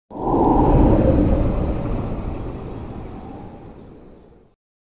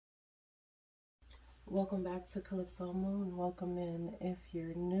Welcome back to Calypso Moon. Welcome in if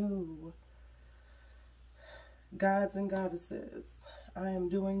you're new. Gods and goddesses, I am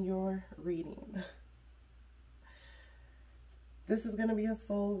doing your reading. This is going to be a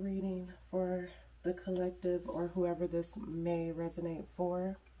soul reading for the collective or whoever this may resonate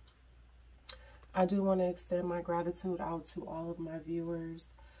for. I do want to extend my gratitude out to all of my viewers.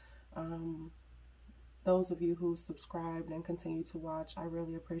 Those of you who subscribed and continue to watch, I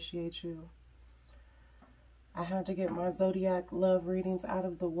really appreciate you. I had to get my zodiac love readings out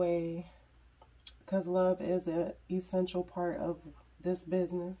of the way because love is an essential part of this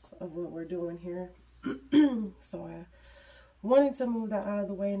business of what we're doing here. So I wanted to move that out of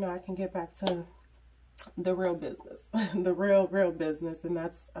the way. Now I can get back to the real business, the real business. And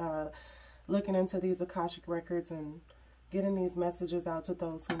that's looking into these Akashic records and getting these messages out to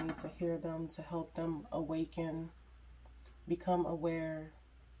those who need to hear them, to help them awaken, become aware,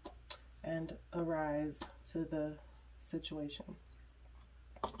 and arise to the situation.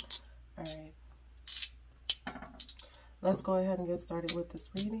 All right. Let's go ahead and get started with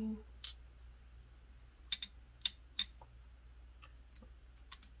this reading.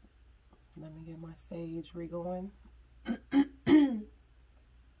 Let me get my sage re-going.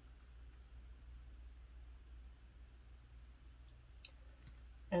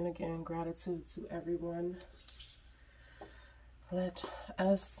 And again, gratitude to everyone. Let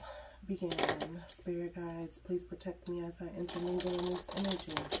us begin. Spirit guides, please protect me as I intermingle in this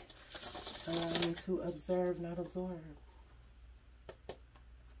energy. Allow me to observe, not absorb.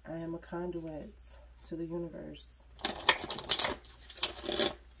 I am a conduit to the universe.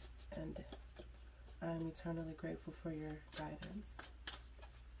 And I am eternally grateful for your guidance.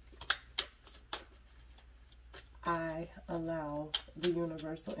 I allow the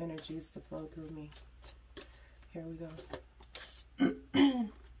universal energies to flow through me. Here we go.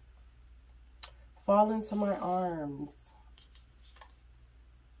 Fall into my arms.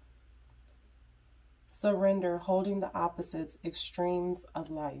 Surrender, holding the opposites, extremes of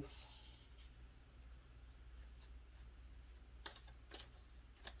life.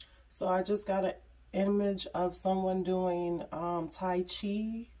 So I just got an image of someone doing Tai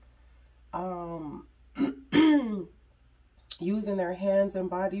Chi, using their hands and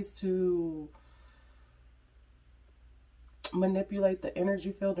bodies to manipulate the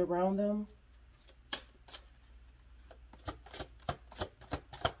energy field around them.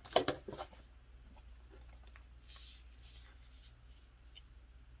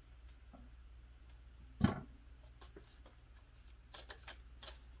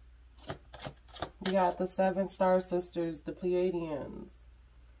 We got the 7 star sisters, the Pleiadians.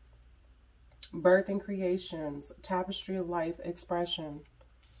 Birth and creations, tapestry of life, expression.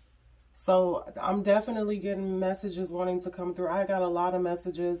 So I'm definitely getting messages wanting to come through. I got a lot of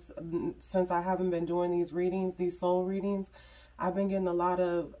messages since I haven't been doing these readings, these soul readings. I've been getting a lot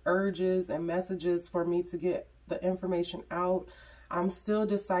of urges and messages for me to get the information out. I'm still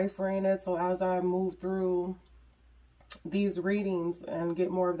deciphering it. So as I move through these readings and get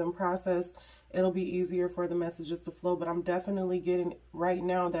more of them processed, it'll be easier for the messages to flow. But I'm definitely getting right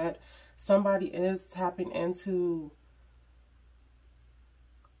now that somebody is tapping into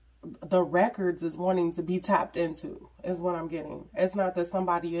the records, is wanting to be tapped into, is what I'm getting. It's not that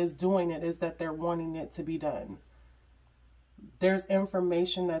somebody is doing it, it's that they're wanting it to be done. There's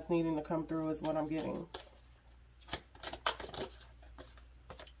information that's needing to come through, is what I'm getting.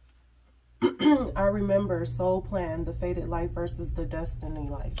 I remember soul plan, the fated life versus the destiny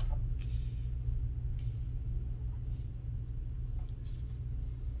life.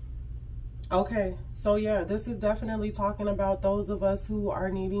 Okay, so yeah, this is definitely talking about those of us who are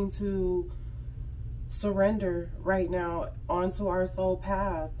needing to surrender right now onto our soul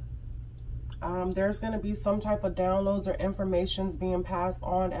path. There's going to be some type of downloads or informations being passed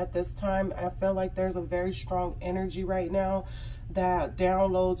on at this time. I feel like there's a very strong energy right now that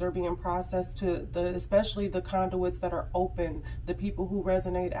downloads are being processed to especially the conduits that are open, the people who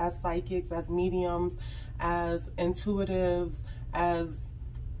resonate as psychics, as mediums, as intuitives, as,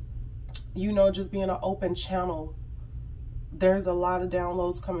 you know, just being an open channel. There's a lot of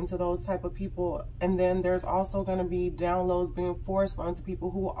downloads coming to those type of people. And then there's also going to be downloads being forced onto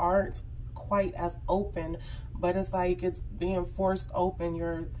people who aren't quite as open, but it's like it's being forced open.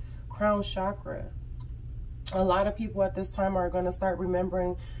 Your crown chakra. A lot of people at this time are going to start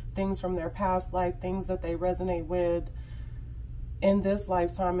remembering things from their past life, things that they resonate with in this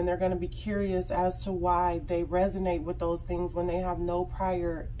lifetime, and they're going to be curious as to why they resonate with those things when they have no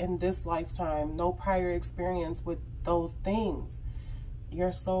prior, in this lifetime, no prior experience with those things.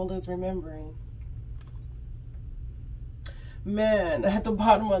 Your soul is remembering. Man, at the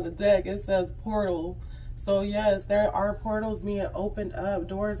bottom of the deck, it says portal. So yes, there are portals being opened up.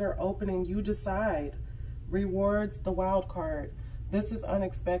 Doors are opening. You decide. Rewards, the wild card. This is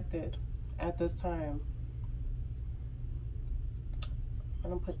unexpected at this time. I'm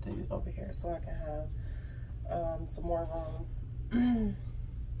going to put these over here so I can have some more room.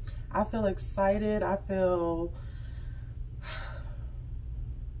 I feel excited. I feel...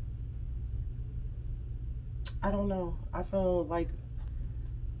 I don't know. I feel like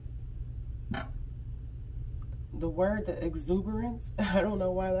the word, the exuberance, I don't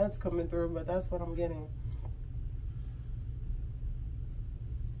know why that's coming through, but that's what I'm getting.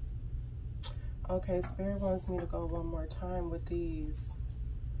 Okay, Spirit wants me to go one more time with these.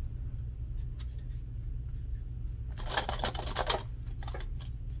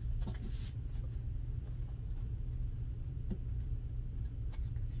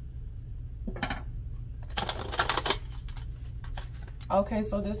 Okay,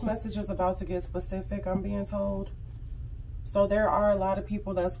 so this message is about to get specific, I'm being told. So there are a lot of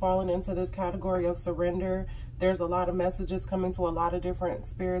people that's falling into this category of surrender. There's a lot of messages coming to a lot of different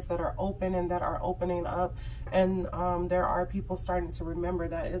spirits that are open and that are opening up. And there are people starting to remember.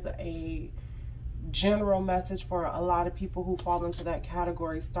 That is a general message for a lot of people who fall into that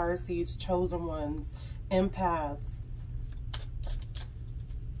category. Starseeds, chosen ones, empaths,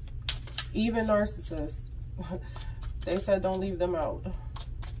 even narcissists. They said don't leave them out.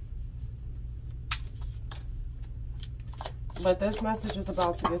 But this message is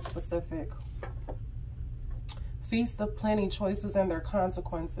about to get specific. Feast of plenty, choices and their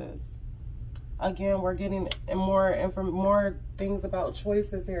consequences. Again, we're getting more things about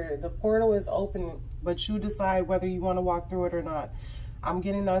choices here. The portal is open, but you decide whether you want to walk through it or not. I'm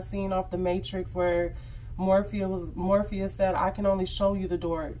getting that scene off the Matrix where Morpheus said, I can only show you the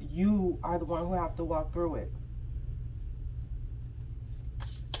door. You are the one who have to walk through it.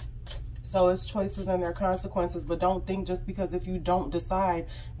 So it's choices and their consequences, but don't think just because if you don't decide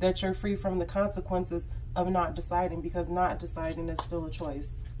that you're free from the consequences of not deciding, because not deciding is still a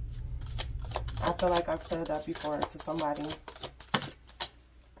choice. I feel like I've said that before to somebody.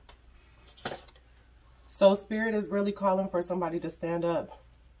 So Spirit is really calling for somebody to stand up,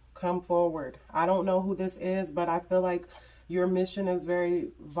 come forward. I don't know who this is, but I feel like your mission is very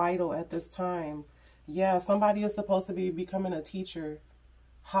vital at this time. Yeah, somebody is supposed to be becoming a teacher.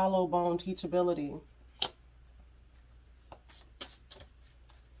 Hollow bone teachability.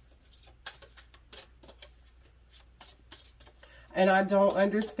 And I don't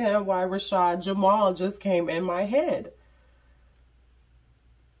understand why Rashad Jamal just came in my head.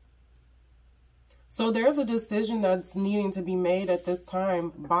 So there's a decision that's needing to be made at this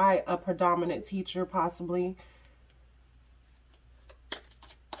time by a predominant teacher, possibly.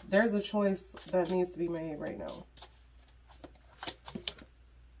 There's a choice that needs to be made right now.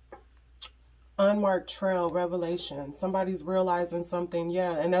 Unmarked trail, revelation. Somebody's realizing something.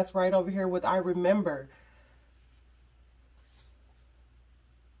 Yeah, and that's right over here with I remember.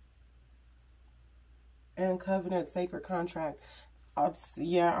 And covenant, sacred contract.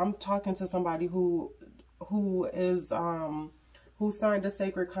 Yeah, I'm talking to somebody who signed a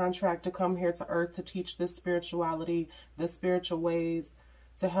sacred contract to come here to earth to teach this spirituality, the spiritual ways,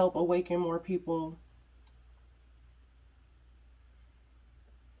 to help awaken more people.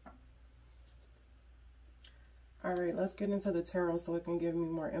 All right, let's get into the tarot so it can give me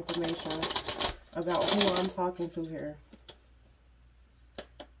more information about who I'm talking to here.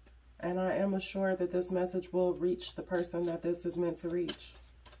 And I am assured that this message will reach the person that this is meant to reach.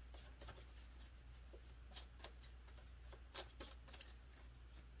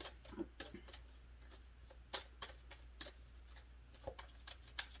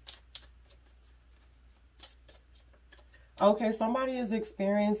 Okay, somebody is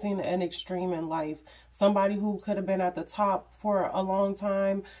experiencing an extreme in life. Somebody who could have been at the top for a long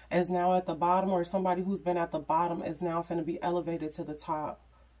time is now at the bottom, or somebody who's been at the bottom is now going to be elevated to the top.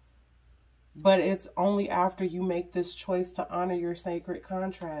 But it's only after you make this choice to honor your sacred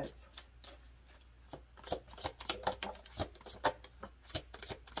contract.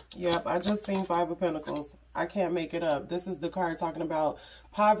 Yep, I just seen Five of Pentacles. I can't make it up. This is the card talking about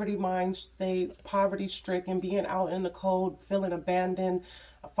poverty mind state, poverty stricken, being out in the cold, feeling abandoned,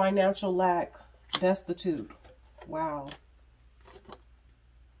 financial lack, destitute. Wow.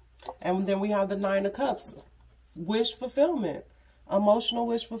 And then we have the Nine of Cups, wish fulfillment, emotional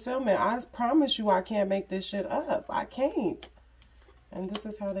wish fulfillment. I promise you I can't make this shit up. I can't. And this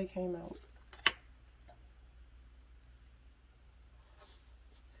is how they came out.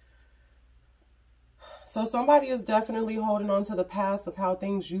 So somebody is definitely holding on to the past of how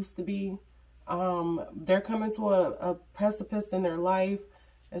things used to be. They're coming to a precipice in their life.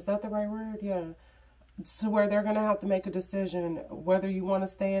 Is that the right word? Yeah. to where they're going to have to make a decision whether you want to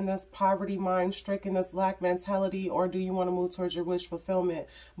stay in this poverty mind stricken, this lack mentality, or do you want to move towards your wish fulfillment.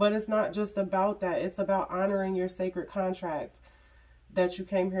 But it's not just about that. It's about honoring your sacred contract that you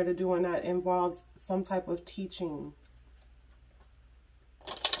came here to do, and that involves some type of teaching.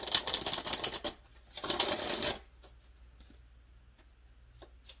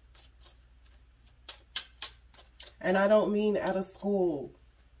 And I don't mean at a school.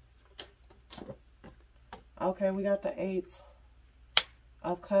 Okay, we got the 8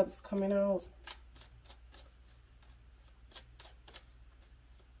 of Cups coming out.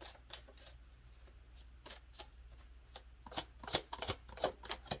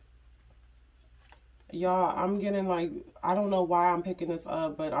 Y'all, I'm getting like, I don't know why I'm picking this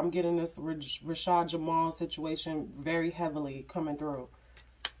up, but I'm getting this Rashad Jamal situation very heavily coming through.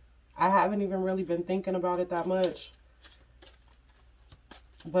 I haven't even really been thinking about it that much.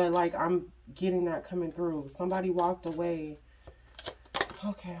 But like, I'm getting that coming through. Somebody walked away.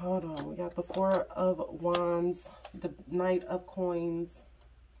 Okay, hold on. We got the 4 of Wands, the Knight of Coins,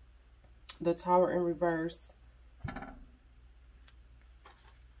 the Tower in reverse.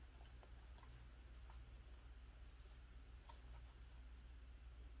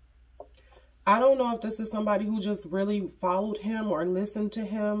 I don't know if this is somebody who just really followed him or listened to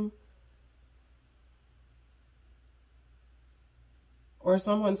him, or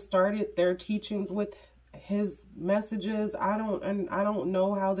someone started their teachings with his messages. I don't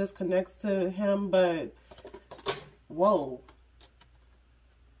know how this connects to him, but whoa.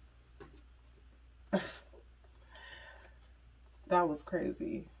 That was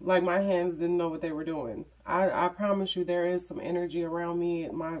crazy. Like, my hands didn't know what they were doing. I promise you, there is some energy around me.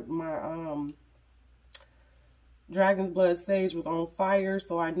 My Dragon's Blood Sage was on fire,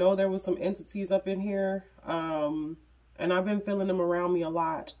 so I know there was some entities up in here. And I've been feeling them around me a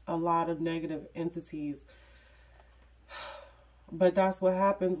lot of negative entities. But that's what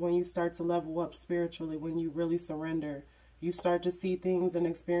happens when you start to level up spiritually, when you really surrender. You start to see things and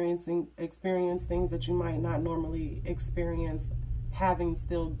experience things that you might not normally experience having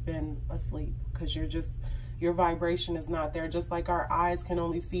still been asleep, because your vibration is not there. Just like our eyes can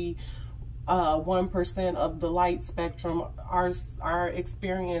only see 1% of the light spectrum, our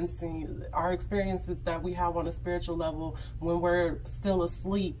experiences that we have on a spiritual level when we're still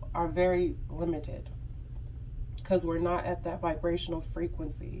asleep are very limited, because we're not at that vibrational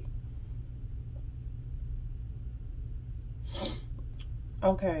frequency.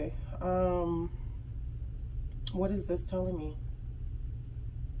 Okay, what is this telling me?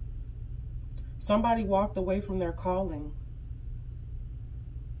 Somebody walked away from their calling.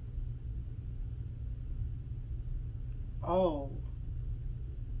 Oh.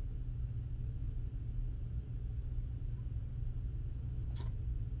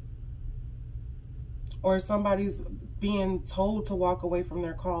 Or somebody's being told to walk away from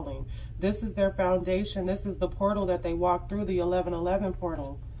their calling. This is their foundation. This is the portal that they walked through, the 1111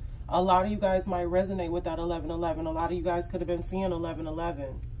 portal. A lot of you guys might resonate with that 1111. A lot of you guys could have been seeing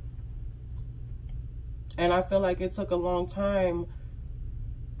 1111. And I feel like it took a long time.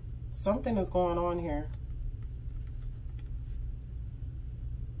 Something is going on here.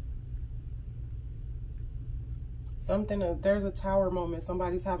 There's a tower moment.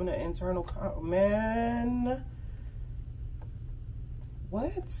 Somebody's having an internal, man.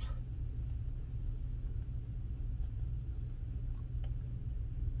 What?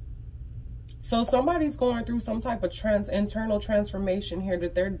 So somebody's going through some type of internal transformation here,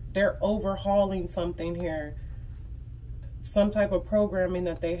 that they're overhauling something here. Some type of programming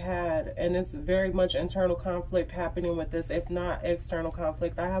that they had, and it's very much internal conflict happening with this, if not external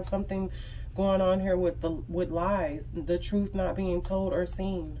conflict. I have something going on here with lies, the truth not being told or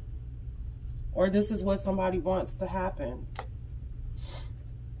seen, or this is what somebody wants to happen.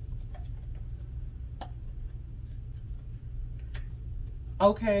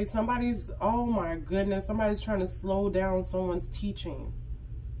 Okay, oh my goodness, somebody's trying to slow down someone's teaching.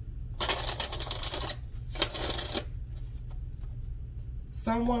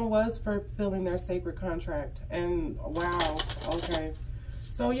 Someone was fulfilling their sacred contract, and wow, okay.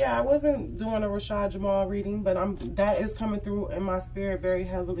 So yeah, I wasn't doing a Rashad Jamal reading, but that is coming through in my spirit very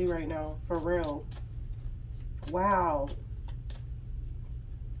heavily right now, for real. Wow.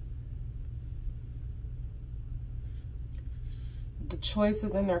 The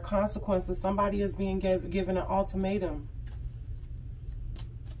choices and their consequences. Somebody is being given an ultimatum.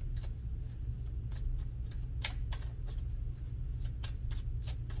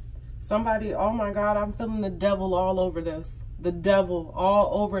 Somebody, oh my God, I'm feeling the devil all over this. The devil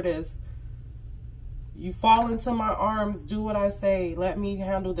all over this. You fall into my arms, do what I say, let me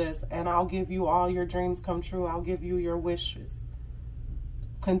handle this, and I'll give you all your dreams come true. I'll give you your wishes.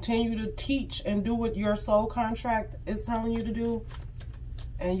 Continue to teach and do what your soul contract is telling you to do,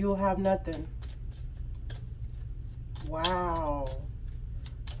 and you'll have nothing. Wow.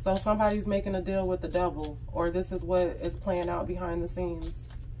 So somebody's making a deal with the devil, or this is what is playing out behind the scenes.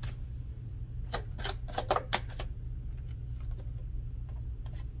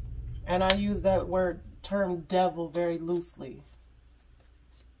 And I use that term devil very loosely.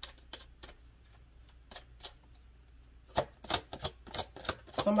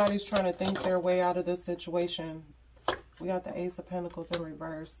 Somebody's trying to think their way out of this situation. We got the Ace of Pentacles in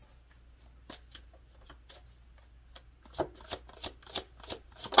reverse.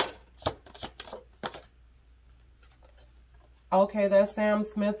 Okay, that Sam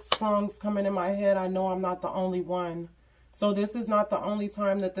Smith song's coming in my head. I know I'm not the only one. So this is not the only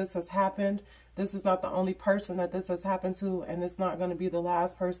time that this has happened. This is not the only person that this has happened to, and it's not going to be the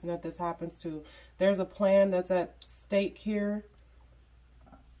last person that this happens to. There's a plan that's at stake here.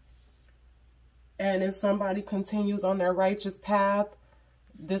 And if somebody continues on their righteous path,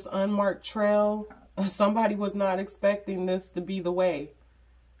 this unmarked trail, somebody was not expecting this to be the way.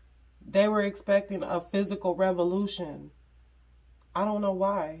 They were expecting a physical revolution. I don't know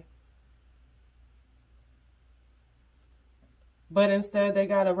why. But instead, they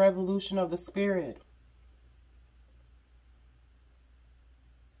got a revolution of the spirit.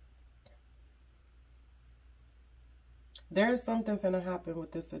 There's something finna happen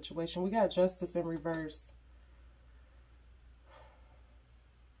with this situation. We got justice in reverse.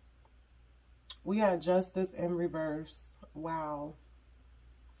 We got justice in reverse. Wow.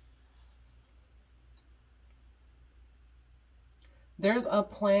 There's a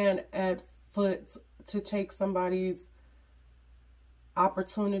plan at foot to take somebody's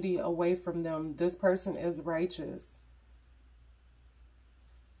opportunity away from them. This person is righteous.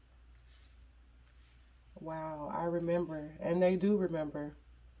 Wow, I remember. And they do remember.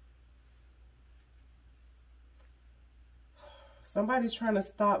 Somebody's trying to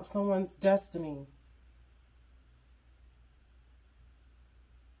stop someone's destiny.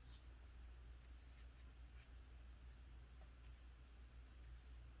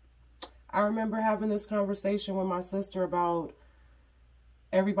 I remember having this conversation with my sister about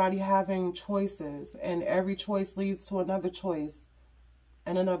everybody having choices, and every choice leads to another choice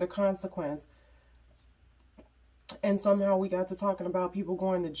and another consequence. And somehow we got to talking about people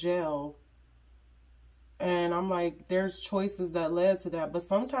going to jail. And I'm like, there's choices that led to that. But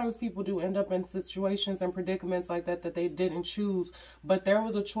sometimes people do end up in situations and predicaments like that that they didn't choose. But there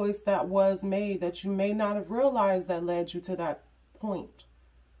was a choice that was made that you may not have realized that led you to that point.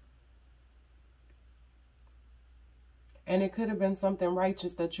 And it could have been something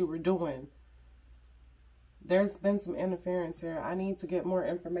righteous that you were doing. There's been some interference here. I need to get more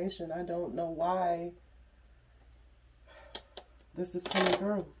information. I don't know why this is coming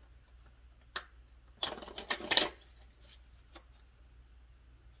through.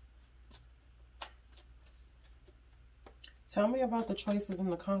 Tell me about the choices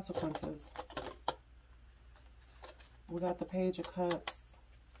and the consequences. We got the Page of Cups.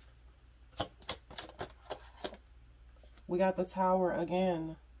 We got the Tower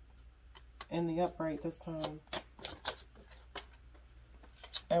again in the upright this time.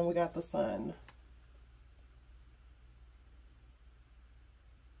 And we got the Sun.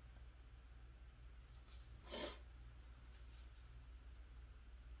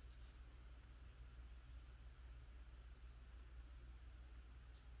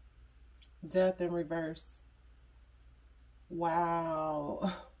 Death in reverse.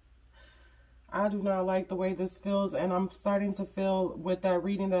 Wow. I do not like the way this feels, and I'm starting to feel with that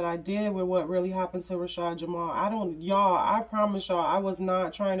reading that I did with what really happened to Rashad Jamal. I promise y'all, I was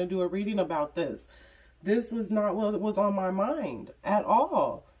not trying to do a reading about this. This was not what was on my mind at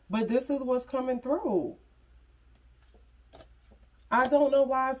all. But this is what's coming through. I don't know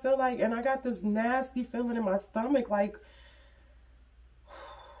why I feel like, and I got this nasty feeling in my stomach, like,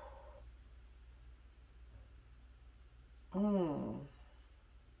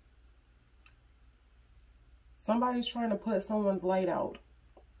 somebody's trying to put someone's light out.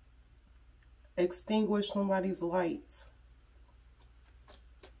 Extinguish somebody's light.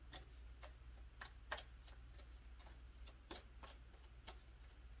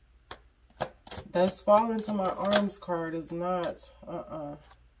 This fall into my arms card is not, Oh,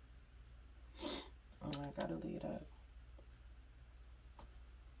 I gotta leave that.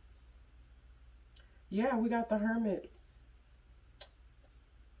 Yeah, we got the Hermit.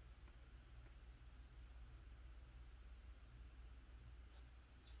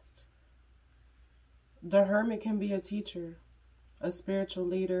 The Hermit can be a teacher, a spiritual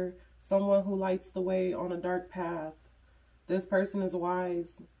leader, someone who lights the way on a dark path. This person is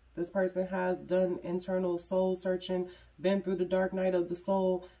wise. This person has done internal soul searching, been through the dark night of the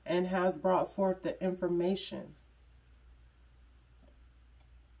soul, and has brought forth the information.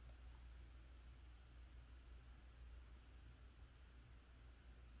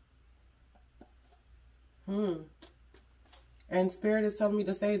 And Spirit is telling me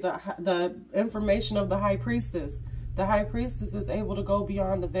to say the information of the High Priestess. The High Priestess is able to go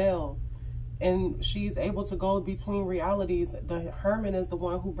beyond the veil. And she's able to go between realities. The Hermit is the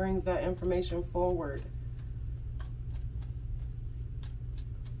one who brings that information forward.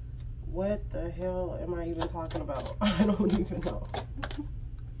 What the hell am I even talking about? I don't even know.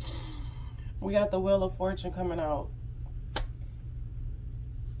 We got the Wheel of Fortune coming out.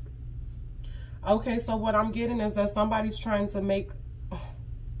 Okay, so what I'm getting is that somebody's trying to make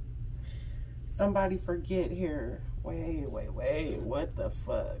somebody forget here. Wait, what the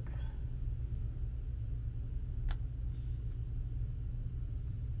fuck?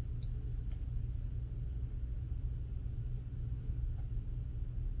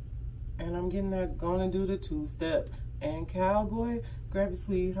 And I'm getting that gonna do the two-step. And cowboy, grab your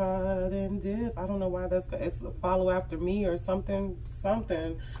sweetheart and dip. I don't know why it's a follow after me or something.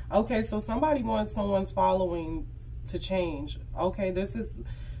 Okay, so somebody wants someone's following to change. Okay,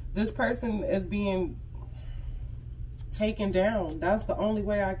 this person is being taken down. That's the only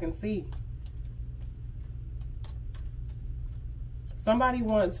way I can see. Somebody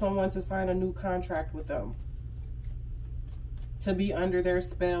wants someone to sign a new contract with them. To be under their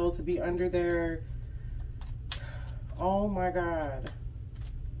spell, to be under their, oh my God,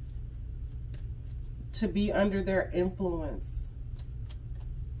 to be under their influence,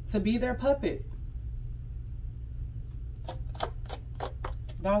 to be their puppet.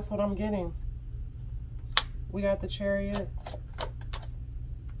 That's what I'm getting. We got the Chariot.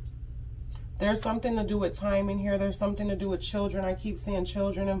 There's something to do with timing here. There's something to do with children. I keep seeing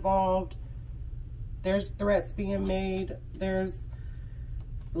children involved. There's threats being made. There's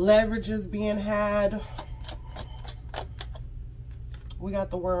leverages being had. We got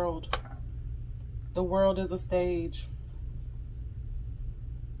the World. The World is a stage.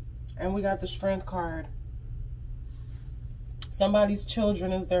 And we got the Strength card. Somebody's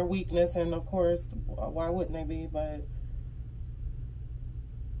children is their weakness. And of course, why wouldn't they be? But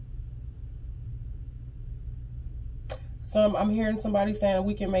I'm hearing somebody saying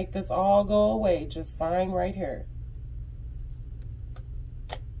we can make this all go away. Just sign right here.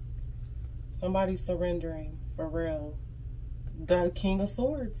 Somebody's surrendering for real. The King of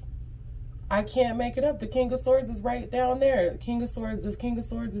Swords. I can't make it up. The King of Swords is right down there. The King of Swords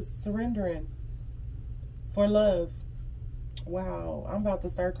is surrendering for love. Wow. I'm about to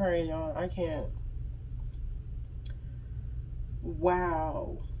start crying, y'all. I can't.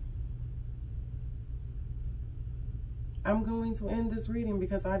 Wow. I'm going to end this reading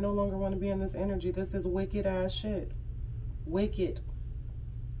because I no longer want to be in this energy. This is wicked ass shit. Wicked.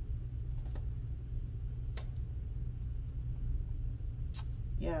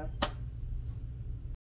 Yeah.